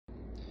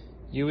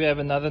Here we have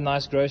another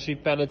nice grocery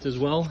pallet as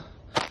well.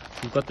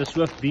 We've got the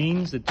Swift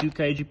beans, the 2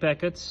 kg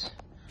packets.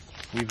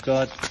 We've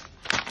got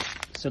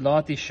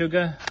Salati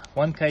sugar,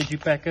 1 kg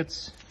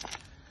packets.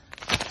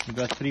 We've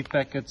got 3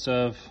 packets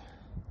of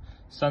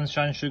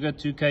Sunshine sugar,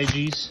 2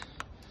 kgs.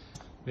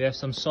 We have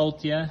some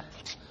salt here.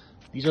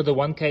 These are the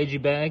 1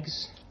 kg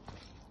bags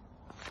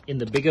in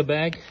the bigger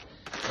bag.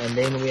 And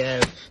then we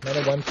have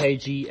another 1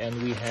 kg,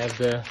 and we have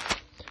the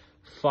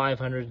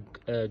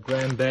 500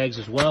 gram bags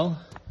as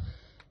well.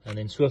 And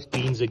then Swift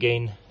beans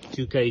again,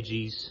 2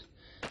 kgs.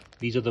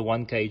 These are the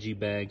 1 kg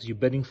bags. You're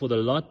bidding for the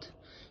lot.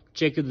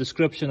 Check the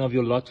description of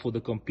your lot for the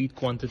complete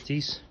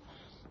quantities.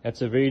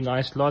 That's a very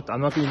nice lot.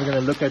 I'm not even going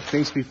to look at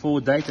best before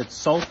date. It's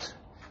salt.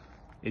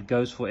 It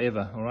goes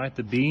forever. All right,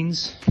 the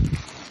beans.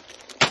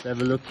 Let's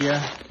have a look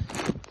here.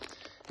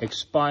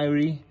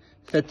 Expiry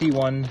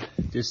 31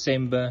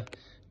 December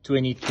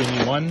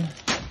 2021.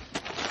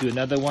 Do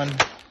another one.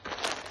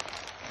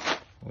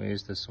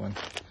 Where's this one?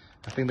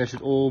 I think they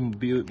should all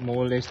be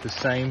more or less the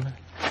same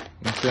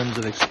in terms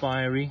of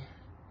expiry.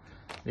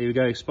 There we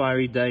go,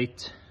 expiry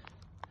date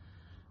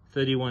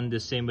 31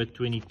 December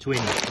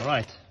 2020.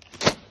 Alright,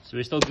 so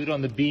we're still good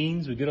on the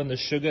beans, we're good on the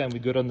sugar, and we're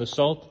good on the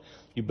salt.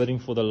 You're bidding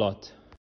for the lot.